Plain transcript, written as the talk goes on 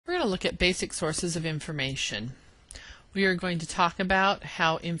We're going to look at basic sources of information. We are going to talk about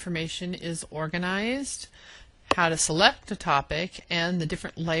how information is organized, how to select a topic, and the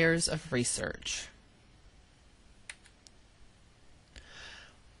different layers of research.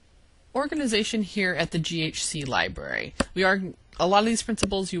 Organization here at the GHC library. A lot of these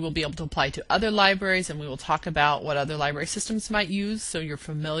principles you will be able to apply to other libraries, and we will talk about what other library systems might use so you're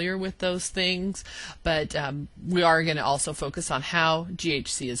familiar with those things, but we are going to also focus on how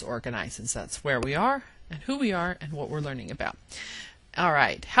GHC is organized, since that's where we are and who we are and what we're learning about.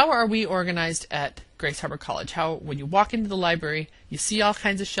 Alright, how are we organized at Grace Harbor College? When you walk into the library, you see all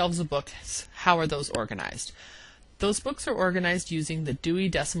kinds of shelves of books. How are those organized? Those books are organized using the Dewey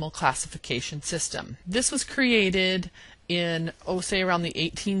Decimal Classification System. This was created in, say around the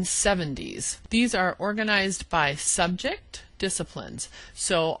 1870s. These are organized by subject disciplines.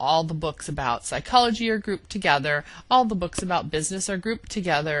 So all the books about psychology are grouped together, all the books about business are grouped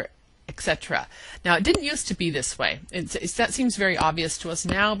together, etc. Now, it didn't used to be this way. That seems very obvious to us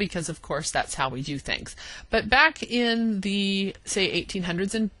now because, of course, that's how we do things. But back in the, say,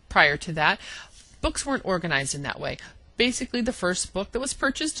 1800s and prior to that, books weren't organized in that way. Basically, the first book that was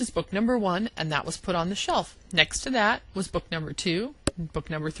purchased is book number 1, and that was put on the shelf. Next to that was book number 2, book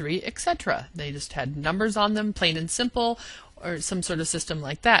number 3, etc. They just had numbers on them, plain and simple, or some sort of system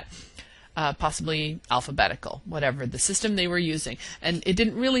like that. Possibly alphabetical, whatever the system they were using. And it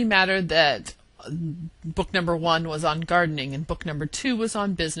didn't really matter that book number 1 was on gardening, and book number 2 was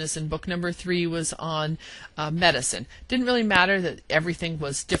on business, and book number 3 was on medicine. Didn't really matter that everything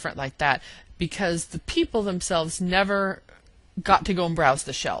was different like that, because the people themselves never got to go and browse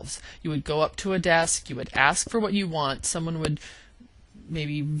the shelves. You would go up to a desk, you would ask for what you want, someone would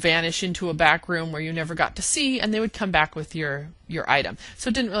maybe vanish into a back room where you never got to see, and they would come back with your item. So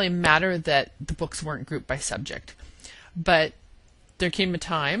it didn't really matter that the books weren't grouped by subject. But there came a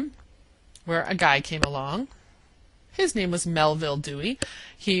time where a guy came along. His name was Melville Dewey.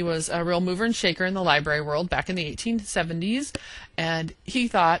 He was a real mover and shaker in the library world back in the 1870s, and he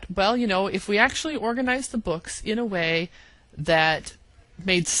thought, well, you know, if we actually organized the books in a way that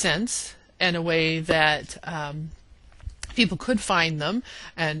made sense, and a way that people could find them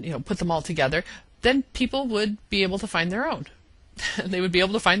and, you know, put them all together, then people would be able to find their own. They would be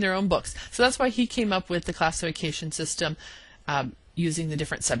able to find their own books. So that's why he came up with the classification system using the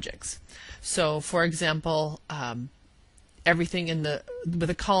different subjects. So, for example, everything with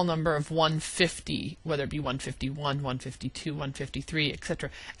a call number of 150, whether it be 151, 152, 153, etc.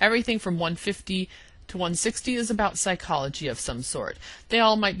 Everything from 150 to 160 is about psychology of some sort. They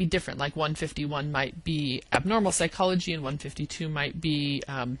all might be different, like 151 might be abnormal psychology and 152 might be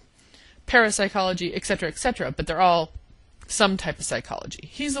parapsychology, etc., etc., but they're all some type of psychology.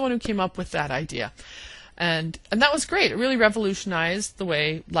 He's the one who came up with that idea. And that was great. It really revolutionized the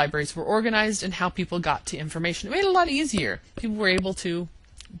way libraries were organized and how people got to information. It made it a lot easier. People were able to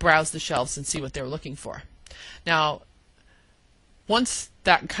browse the shelves and see what they were looking for. Now, once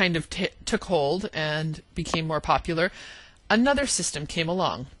that kind of took hold and became more popular, another system came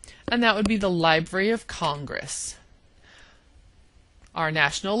along, and that would be the Library of Congress. Our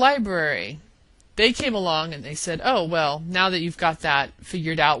National Library. They came along and they said, oh, well, now that you've got that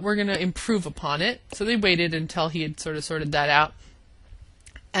figured out, we're going to improve upon it. So they waited until he had sort of sorted that out.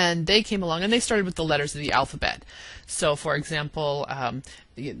 And they came along and they started with the letters of the alphabet. So, for example,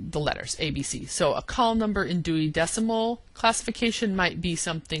 the letters, ABC. So a call number in Dewey Decimal Classification might be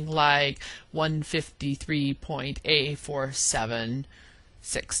something like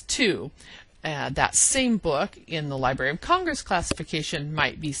 153.A4762. That same book in the Library of Congress classification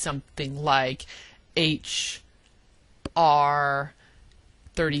might be something like HR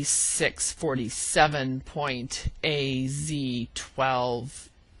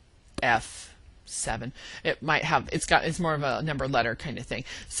 3647.AZ12F7. It's more of a number letter kind of thing.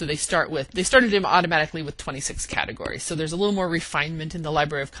 So they started them automatically with 26 categories. So there's a little more refinement in the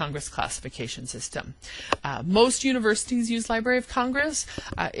Library of Congress classification system. Most universities use Library of Congress.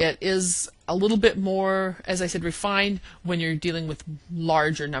 It is a little bit more, as I said, refined when you're dealing with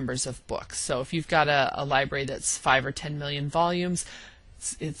larger numbers of books. So if you've got a library that's 5 or 10 million volumes,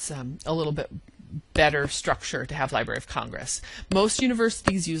 it's a little bit better structure to have Library of Congress. Most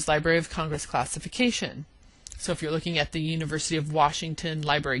universities use Library of Congress classification. So if you're looking at the University of Washington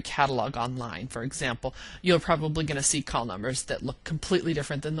Library Catalog online, for example, you're probably going to see call numbers that look completely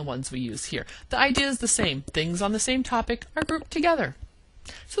different than the ones we use here. The idea is the same. Things on the same topic are grouped together.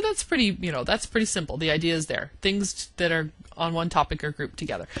 So that's pretty, that's pretty simple. The idea is there. Things that are on one topic are grouped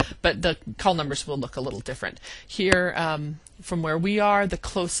together, but the call numbers will look a little different. Here, from where we are, the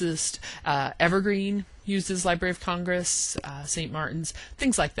closest Evergreen uses Library of Congress, St. Martin's,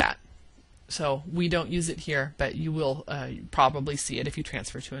 things like that. So we don't use it here, but you will probably see it if you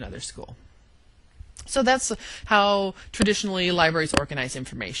transfer to another school. So that's how traditionally libraries organize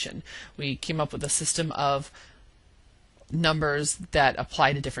information. We came up with a system of numbers that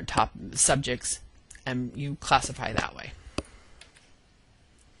apply to different subjects, and you classify that way.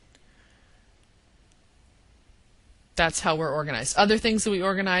 That's how we're organized. Other things that we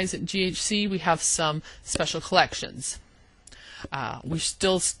organize at GHC, we have some special collections. We're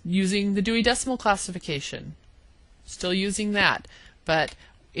still using the Dewey Decimal Classification, still using that, but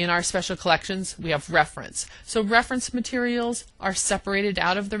in our special collections we have reference. So reference materials are separated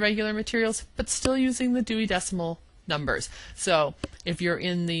out of the regular materials, but still using the Dewey Decimal numbers. So if you're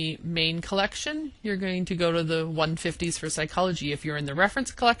in the main collection, you're going to go to the 150s for psychology. If you're in the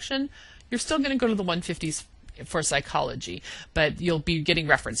reference collection, you're still going to go to the 150s for psychology, but you'll be getting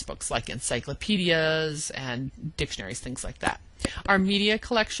reference books like encyclopedias and dictionaries, things like that. Our media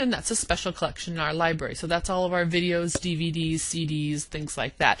collection, that's a special collection in our library. So that's all of our videos, DVDs, CDs, things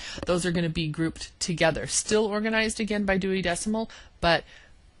like that. Those are going to be grouped together. Still organized again by Dewey Decimal, but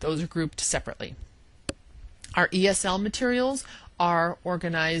those are grouped separately. Our ESL materials are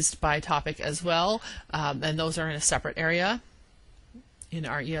organized by topic as well, and those are in a separate area in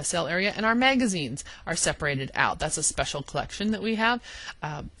our ESL area. And our magazines are separated out. That's a special collection that we have,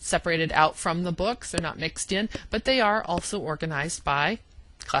 separated out from the books. They're not mixed in, but they are also organized by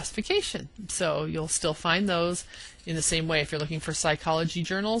classification. So you'll still find those in the same way. If you're looking for psychology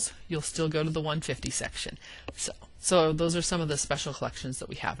journals, you'll still go to the 150 section. So those are some of the special collections that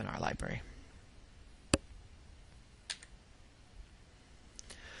we have in our library.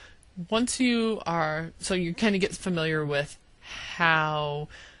 Once you kind of get familiar with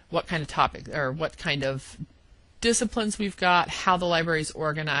what kind of topic or what kind of disciplines we've got, how the library is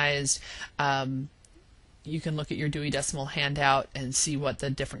organized. You can look at your Dewey Decimal handout and see what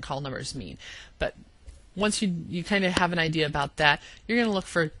the different call numbers mean. But once you kind of have an idea about that, you're going to look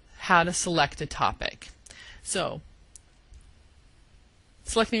for how to select a topic. So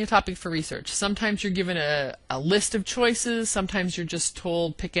selecting a topic for research. Sometimes you're given a list of choices. Sometimes you're just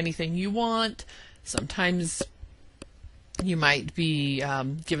told pick anything you want. Sometimes you might be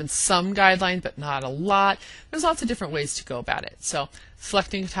given some guidelines, but not a lot. There's lots of different ways to go about it. So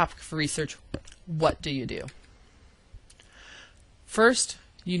selecting a topic for research, what do you do? First,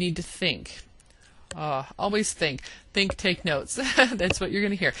 you need to think. Always think. Think, take notes. That's what you're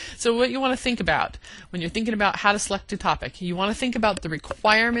going to hear. So what you want to think about when you're thinking about how to select a topic, you want to think about the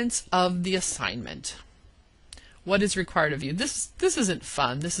requirements of the assignment. What is required of you? This isn't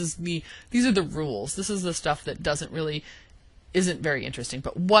fun. These are the rules. This is the stuff that isn't very interesting.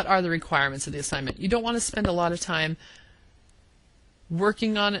 But what are the requirements of the assignment? You don't want to spend a lot of time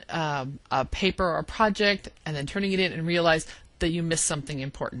working on a paper or a project and then turning it in and realize that you missed something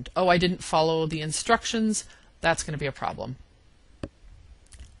important. Oh, I didn't follow the instructions. That's going to be a problem.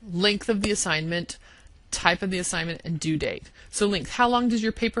 Length of the assignment, type of the assignment, and due date. So length, how long does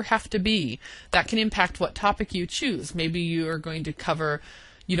your paper have to be? That can impact what topic you choose. Maybe you are going to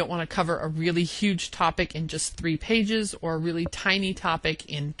you don't want to cover a really huge topic in just 3 pages or a really tiny topic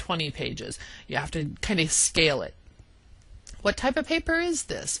in 20 pages. You have to kind of scale it. What type of paper is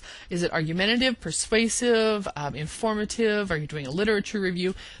this? Is it argumentative, persuasive, informative? Are you doing a literature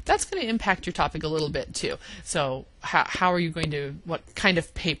review? That's going to impact your topic a little bit too. So how are you what kind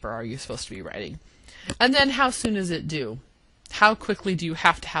of paper are you supposed to be writing? And then how soon is it due? How quickly do you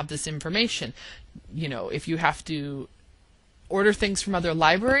have to have this information? If you have to order things from other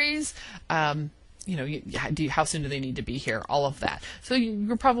libraries, how soon do they need to be here? All of that. So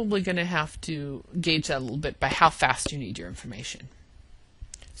you're probably going to have to gauge that a little bit by how fast you need your information.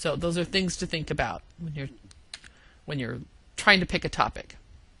 So those are things to think about when you're trying to pick a topic.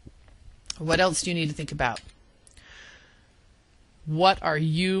 What else do you need to think about? What are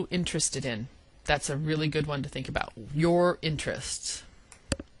you interested in? That's a really good one to think about. Your interests.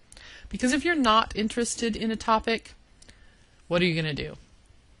 Because if you're not interested in a topic, what are you going to do?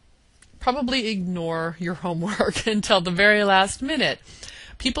 Probably ignore your homework until the very last minute.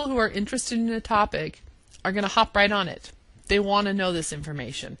 People who are interested in a topic are going to hop right on it. They want to know this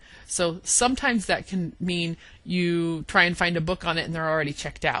information. So sometimes that can mean you try and find a book on it and they're already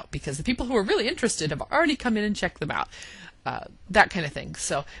checked out because the people who are really interested have already come in and checked them out. That kind of thing.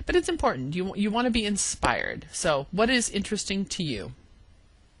 But it's important. You want to be inspired. So what is interesting to you?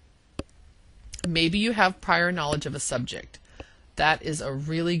 Maybe you have prior knowledge of a subject. that is a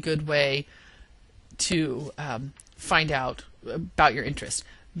really good way to find out about your interest.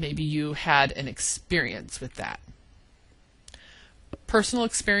 Maybe you had an experience with that. Personal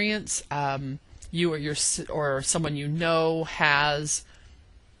experience, you or someone you know has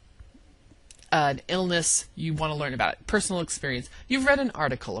an illness, you want to learn about it. Personal experience, you've read an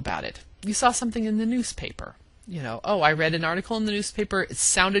article about it. You saw something in the newspaper. You know, oh, I read an article in the newspaper, it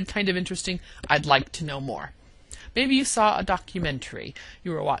sounded kind of interesting, I'd like to know more. Maybe you saw a documentary.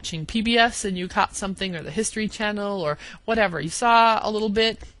 You were watching PBS and you caught something, or the History Channel, or whatever. You saw a little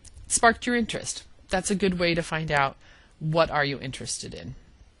bit, it sparked your interest. That's a good way to find out what are you interested in.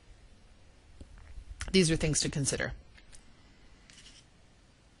 These are things to consider.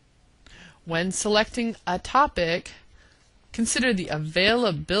 When selecting a topic, consider the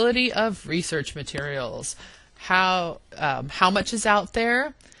availability of research materials. How much is out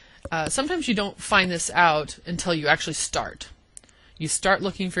there? Sometimes you don't find this out until you actually start. You start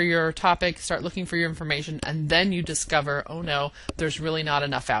looking for your topic, start looking for your information, and then you discover, oh no, there's really not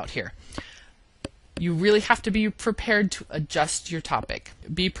enough out here. You really have to be prepared to adjust your topic.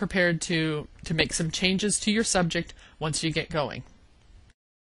 Be prepared to make some changes to your subject once you get going.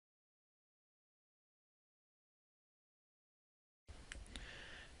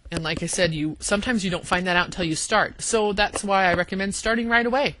 And like I said, sometimes you don't find that out until you start. So that's why I recommend starting right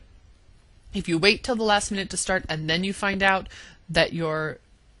away. If you wait till the last minute to start and then you find out that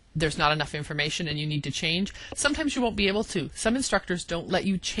there's not enough information and you need to change, sometimes you won't be able to. Some instructors don't let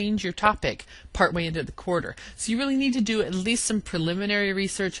you change your topic partway into the quarter. So you really need to do at least some preliminary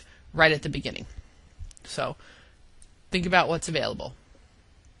research right at the beginning. So think about what's available.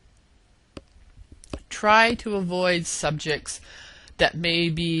 Try to avoid subjects that may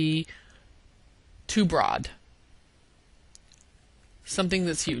be too broad. Something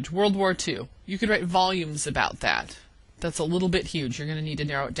that's huge. World War II. You could write volumes about that. That's a little bit huge. You're going to need to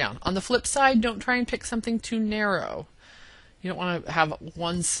narrow it down. On the flip side, don't try and pick something too narrow. You don't want to have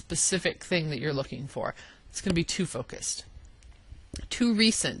one specific thing that you're looking for. It's going to be too focused. Too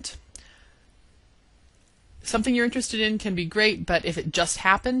recent. Something you're interested in can be great, but if it just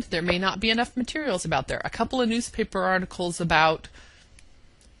happened, there may not be enough materials about there. A couple of newspaper articles about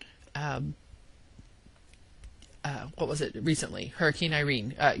what was it recently? Hurricane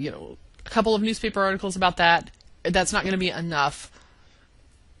Irene. A couple of newspaper articles about that. That's not going to be enough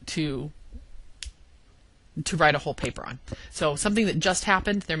to write a whole paper on. So something that just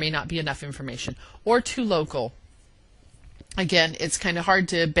happened, there may not be enough information. Or too local. Again, it's kind of hard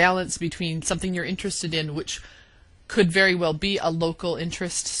to balance between something you're interested in, which could very well be a local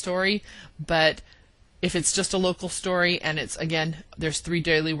interest story, but if it's just a local story and it's, again, there's 3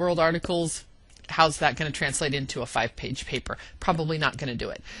 Daily World articles, how's that going to translate into a 5-page paper? Probably not going to do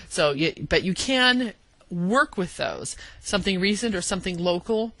it. So, but you can work with those. Something recent or something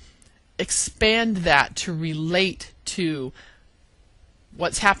local, expand that to relate to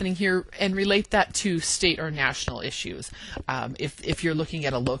what's happening here and relate that to state or national issues. If you're looking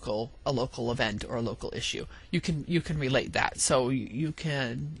at a local event or a local issue, you can relate that. So you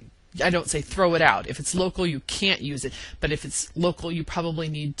can. I don't say throw it out. If it's local, you can't use it. But if it's local, you probably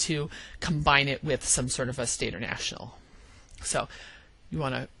need to combine it with some sort of a state or national. So you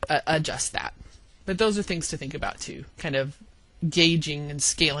want to adjust that. But those are things to think about too, kind of gauging and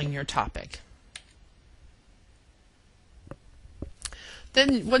scaling your topic.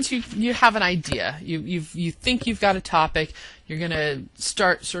 Then once you have an idea, you think you've got a topic, you're going to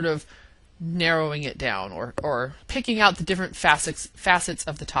start sort of narrowing it down or picking out the different facets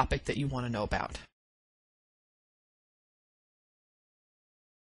of the topic that you want to know about.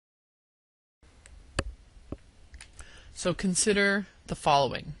 So consider the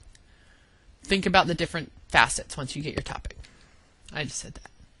following. Think about the different facets once you get your topic. I just said that.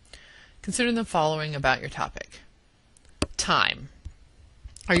 Consider the following about your topic. Time.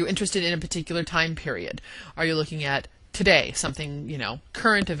 Are you interested in a particular time period? Are you looking at today, something,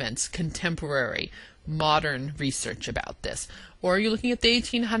 current events, contemporary, modern research about this? Or are you looking at the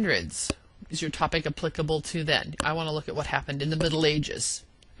 1800s? Is your topic applicable to then? I want to look at what happened in the Middle Ages.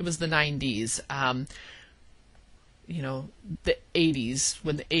 It was the 90s. The 80s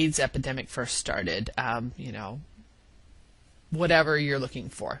when the AIDS epidemic first started. Whatever you're looking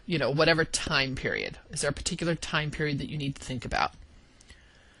for. Whatever time period. Is there a particular time period that you need to think about?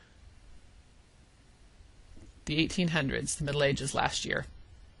 The 1800s, the Middle Ages last year.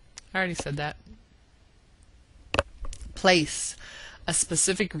 I already said that. Place. A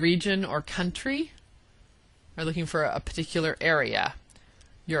specific region or country. Are looking for a particular area.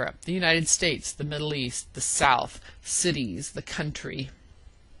 Europe, the United States, the Middle East, the South, cities, the country.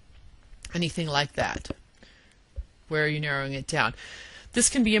 Anything like that. Where are you narrowing it down? This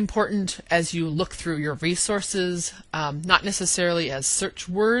can be important as you look through your resources, not necessarily as search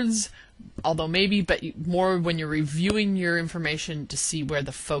words, although maybe, but more when you're reviewing your information to see where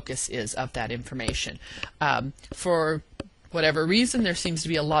the focus is of that information. For whatever reason, there seems to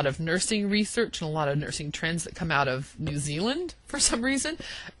be a lot of nursing research and a lot of nursing trends that come out of New Zealand for some reason.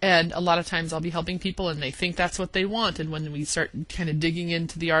 And a lot of times I'll be helping people and they think that's what they want. And when we start kind of digging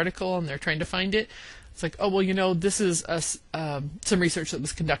into the article and they're trying to find it, it's like, oh, well, this is some research that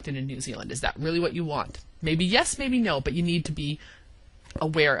was conducted in New Zealand. Is that really what you want? Maybe yes, maybe no, but you need to be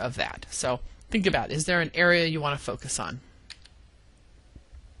aware of that. So think about, is there an area you want to focus on?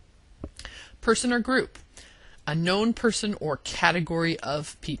 Person or group. A known person or category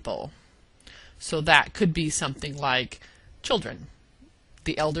of people. So that could be something like children,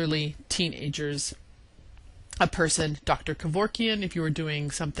 the elderly, teenagers, a person. Dr. Kevorkian, if you were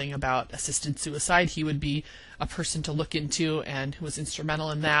doing something about assisted suicide, he would be a person to look into and who was instrumental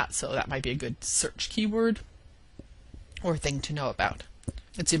in that, so that might be a good search keyword or thing to know about.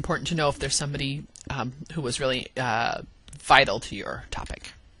 It's important to know if there's somebody who was really vital to your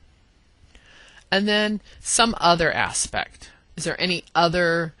topic. And then some other aspect. Is there any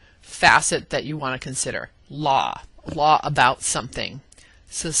other facet that you want to consider? Law about something.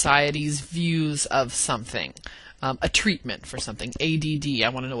 Society's views of something. A treatment for something. ADD, I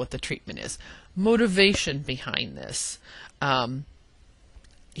want to know what the treatment is. Motivation behind this.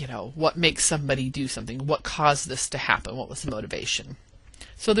 What makes somebody do something? What caused this to happen? What was the motivation?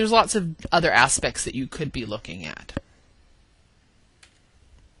 So there's lots of other aspects that you could be looking at.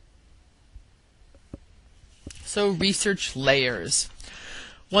 So research layers.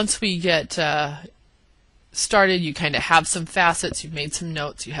 Once we get started, you kind of have some facets, you've made some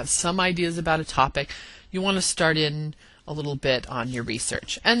notes, you have some ideas about a topic. You want to start in a little bit on your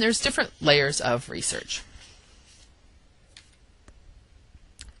research. And there's different layers of research.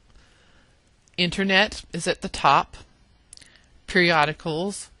 Internet is at the top.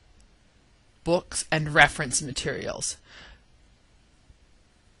 Periodicals, books, and reference materials.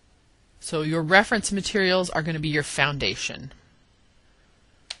 So your reference materials are going to be your foundation,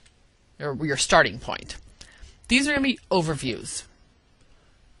 or your starting point. These are going to be overviews,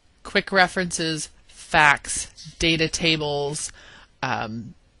 quick references, facts, data tables, a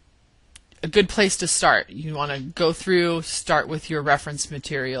good place to start. You want to go through, start with your reference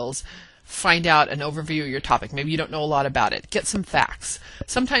materials, find out an overview of your topic. Maybe you don't know a lot about it. Get some facts.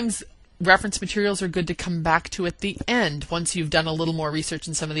 Sometimes reference materials are good to come back to at the end. Once you've done a little more research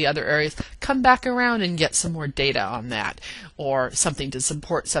in some of the other areas, come back around and get some more data on that, or something to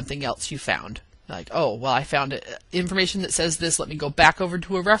support something else you found. Like, oh, well, I found information that says this, let me go back over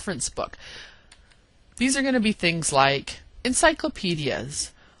to a reference book. These are going to be things like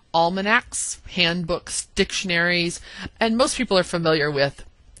encyclopedias, almanacs, handbooks, dictionaries, and most people are familiar with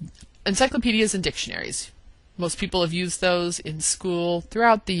encyclopedias and dictionaries. Most people have used those in school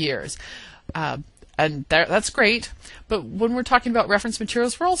throughout the years. And that's great. But when we're talking about reference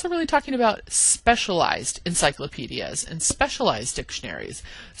materials, we're also really talking about specialized encyclopedias and specialized dictionaries.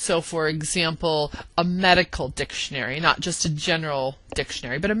 So, for example, a medical dictionary, not just a general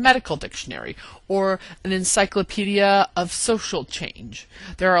dictionary, but a medical dictionary, or an encyclopedia of social change.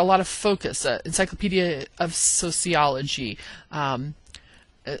 There are a lot of focus, encyclopedia of sociology,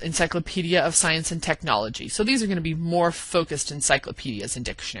 encyclopedia of science and technology. So these are going to be more focused encyclopedias and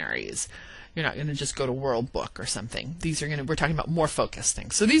dictionaries. You're not going to just go to World Book or something. We're talking about more focused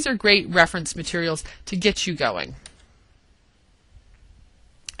things. So these are great reference materials to get you going.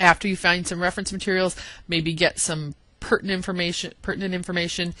 After you find some reference materials, maybe get some pertinent information,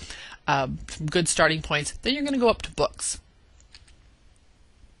 some good starting points. Then you're going to go up to books.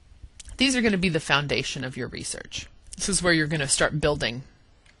 These are going to be the foundation of your research. This is where you're going to start building.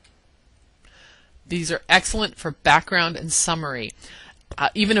 These are excellent for background and summary.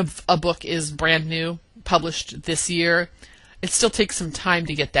 Even if a book is brand new, published this year, it still takes some time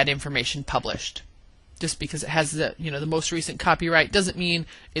to get that information published. Just because it has the most recent copyright doesn't mean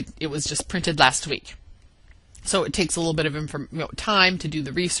it was just printed last week. So it takes a little bit of time to do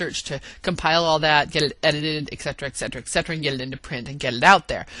the research, to compile all that, get it edited, etc., etc., etc., and get it into print and get it out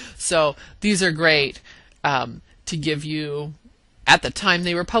there. So these are great to give you, at the time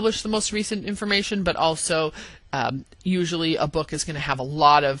they were published, the most recent information, but also usually a book is going to have a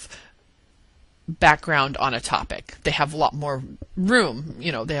lot of background on a topic. They have a lot more room,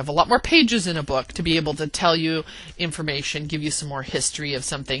 they have a lot more pages in a book to be able to tell you information, give you some more history of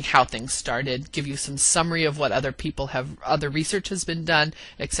something, how things started, give you some summary of what other research has been done,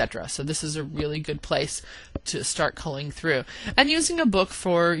 etc. So this is a really good place to start culling through. And using a book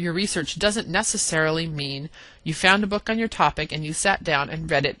for your research doesn't necessarily mean you found a book on your topic and you sat down and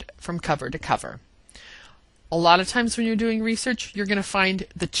read it from cover to cover. A lot of times when you're doing research, you're going to find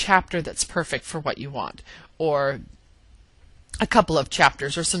the chapter that's perfect for what you want, or a couple of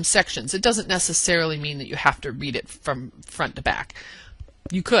chapters or some sections. It doesn't necessarily mean that you have to read it from front to back.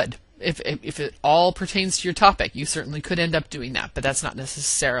 You could. If it all pertains to your topic, you certainly could end up doing that, but that's not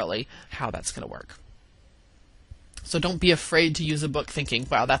necessarily how that's going to work. So don't be afraid to use a book thinking,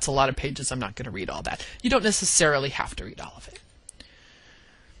 wow, that's a lot of pages, I'm not going to read all that. You don't necessarily have to read all of it.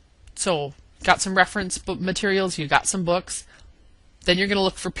 So got some reference book materials, you got some books, then you're going to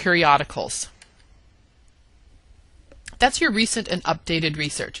look for periodicals. That's your recent and updated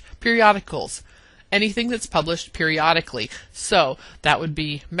research. Periodicals, anything that's published periodically. So that would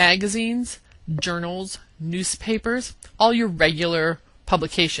be magazines, journals, newspapers, all your regular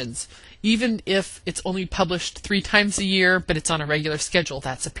publications. Even if it's only published 3 times a year, but it's on a regular schedule,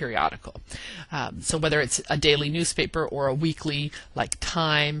 that's a periodical. So whether it's a daily newspaper or a weekly like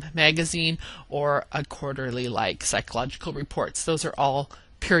Time magazine or a quarterly like Psychological Reports, those are all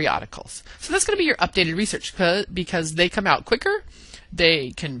periodicals. So that's going to be your updated research because they come out quicker,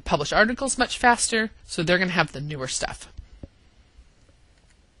 they can publish articles much faster, so they're going to have the newer stuff.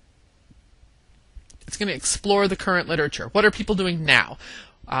 It's going to explore the current literature. What are people doing now?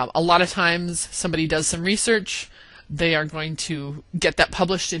 A lot of times somebody does some research, they are going to get that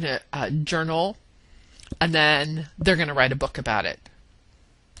published in a journal, and then they're going to write a book about it.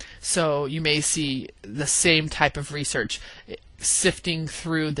 So you may see the same type of research sifting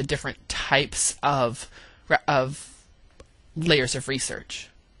through the different types of layers of research.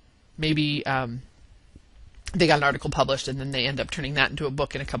 Maybe they got an article published and then they end up turning that into a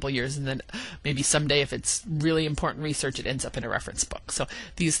book in a couple of years, and then maybe someday if it's really important research it ends up in a reference book. So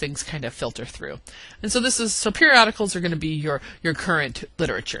these things kind of filter through. And so periodicals are going to be your current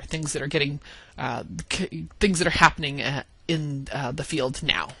literature, things that are getting things that are happening in the field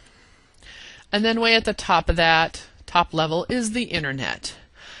now. And then way at the top of that top level is the internet.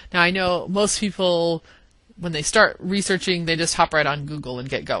 Now I know most people when they start researching they just hop right on Google and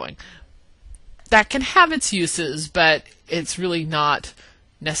get going. That can have its uses, but it's really not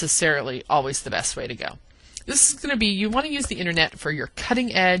necessarily always the best way to go. This is going to be, you want to use the internet for your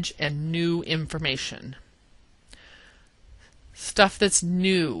cutting edge and new information. Stuff that's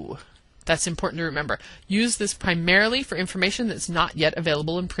new. That's important to remember. Use this primarily for information that's not yet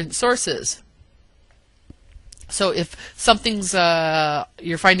available in print sources. So if something's,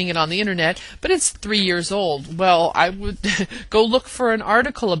 you're finding it on the internet, but it's 3 years old, well, I would go look for an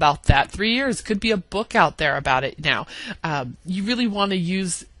article about that. 3 years, could be a book out there about it now. You really want to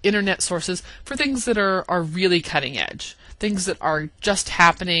use internet sources for things that are really cutting edge, things that are just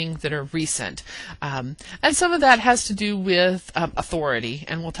happening, that are recent. And some of that has to do with authority,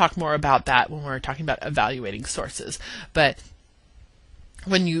 and we'll talk more about that when we're talking about evaluating sources. But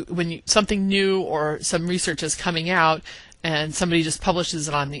when something new or some research is coming out and somebody just publishes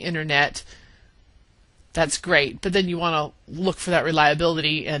it on the internet, that's great. But then you want to look for that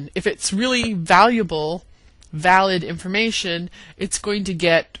reliability, and if it's really valuable, valid information, it's going to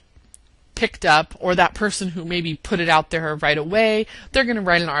get picked up, or that person who maybe put it out there right away, they're going to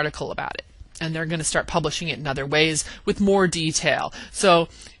write an article about it, and they're going to start publishing it in other ways with more detail. So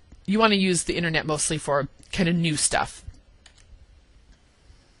you want to use the internet mostly for kind of new stuff.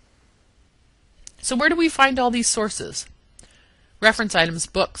 So where do we find all these sources? Reference items,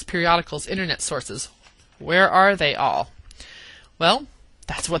 books, periodicals, internet sources. Where are they all? Well,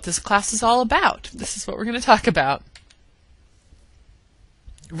 that's what this class is all about. This is what we're going to talk about.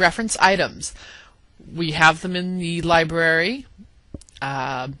 Reference items. We have them in the library.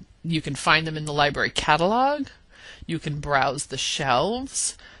 You can find them in the library catalog. You can browse the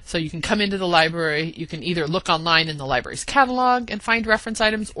shelves. So you can come into the library, you can either look online in the library's catalog and find reference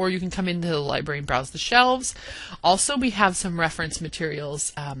items, or you can come into the library and browse the shelves. Also, we have some reference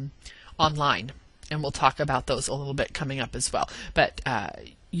materials online, and we'll talk about those a little bit coming up as well. But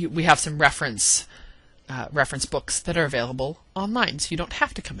we have some reference books that are available online, so you don't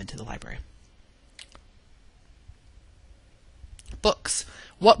have to come into the library. Books.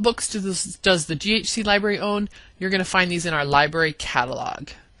 What books does the GHC library own? You're going to find these in our library catalog.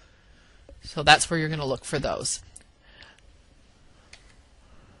 So that's where you're going to look for those.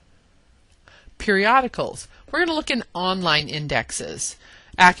 Periodicals. We're going to look in online indexes.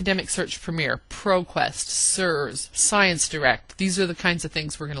 Academic Search Premier, ProQuest, SIRS, ScienceDirect. These are the kinds of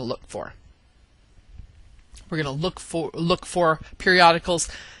things we're going to look for. We're going to look for periodicals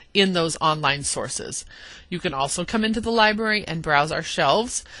in those online sources. You can also come into the library and browse our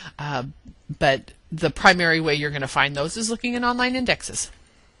shelves, but the primary way you're going to find those is looking in online indexes.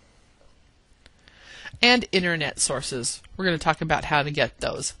 And internet sources. We're going to talk about how to get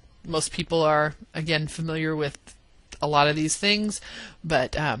those. Most people are, again, familiar with a lot of these things,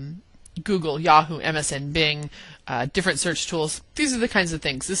 but Google, Yahoo, MSN, Bing, different search tools, these are the kinds of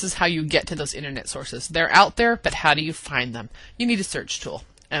things. This is how you get to those internet sources. They're out there, but how do you find them? You need a search tool,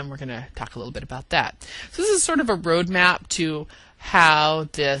 and we're going to talk a little bit about that. So this is sort of a roadmap to how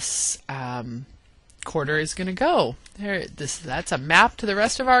this quarter is going to go. That's a map to the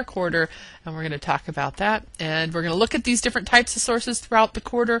rest of our quarter, and we're going to talk about that. And we're going to look at these different types of sources throughout the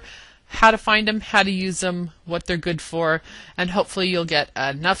quarter, how to find them, how to use them, what they're good for, and hopefully you'll get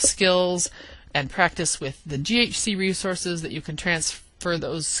enough skills and practice with the GHC resources that you can transfer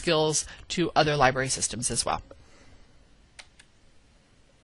those skills to other library systems as well.